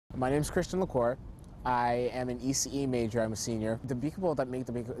My name is Christian LaCour. I am an ECE major. I'm a senior. The people that make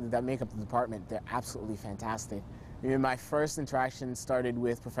up the department, they're absolutely fantastic. I mean, my first interaction started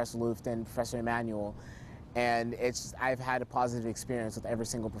with Professor Luft and Professor Emmanuel, and I've had a positive experience with every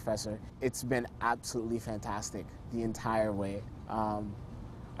single professor. It's been absolutely fantastic the entire way.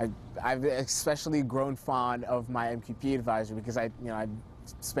 I've especially grown fond of my MQP advisor because I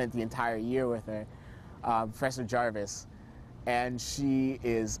spent the entire year with her, Professor Jarvis, and she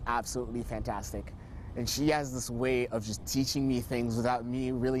is absolutely fantastic. And she has this way of just teaching me things without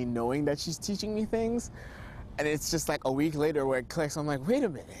me really knowing that she's teaching me things. And it's just like a week later where it clicks, I'm like, wait a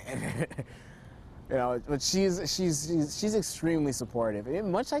minute. But she's extremely supportive,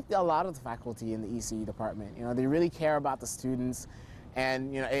 and much like a lot of the faculty in the ECE department. They really care about the students,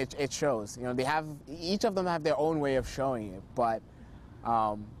 and it shows. Each of them have their own way of showing it, but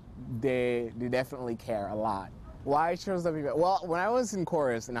they definitely care a lot. Why I chose WP? Well, when I was in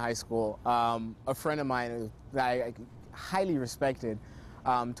chorus in high school, a friend of mine that I highly respected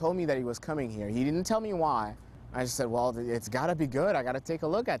told me that he was coming here. He didn't tell me why. I just said, well, it's got to be good. I got to take a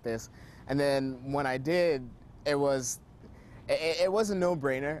look at this. And then when I did, it was a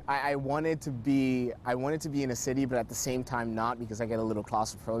no-brainer. I wanted to be in a city, but at the same time not, because I get a little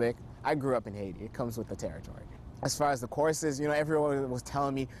claustrophobic. I grew up in Haiti. It comes with the territory. As far as the courses, everyone was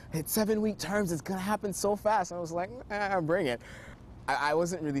telling me, it's 7-week terms, it's going to happen so fast. And I was like, bring it. I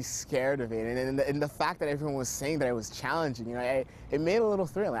wasn't really scared of it. And the fact that everyone was saying that it was challenging, it made it a little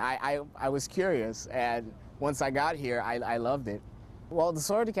thrilling. I was curious, and once I got here, I loved it. Well, the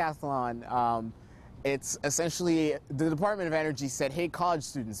Solar Decathlon, it's essentially, the Department of Energy said, hey, college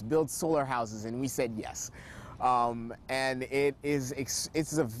students, build solar houses, and we said yes. And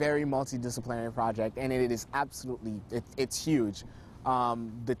it's a very multidisciplinary project, and it is absolutely, it's huge.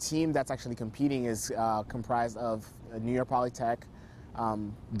 The team that's actually competing is comprised of New York Polytech,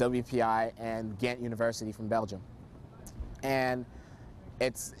 WPI, and Ghent University from Belgium. And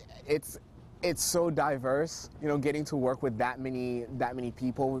it's so diverse, getting to work with that many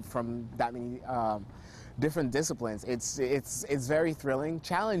people from that many different disciplines. It's very thrilling,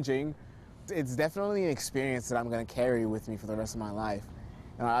 challenging. It's definitely an experience that I'm going to carry with me for the rest of my life.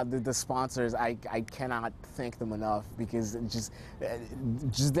 The sponsors, I cannot thank them enough, because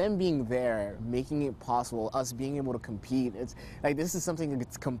just them being there, making it possible, us being able to compete. It's like, this is something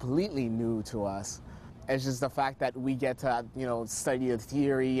that's completely new to us. It's just the fact that we get to study the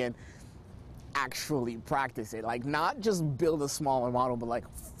theory and actually practice it, like not just build a smaller model, but like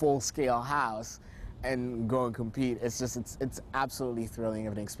full-scale house and go and compete. It's absolutely thrilling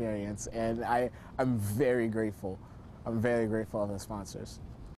of an experience, and I'm very grateful. I'm very grateful of the sponsors.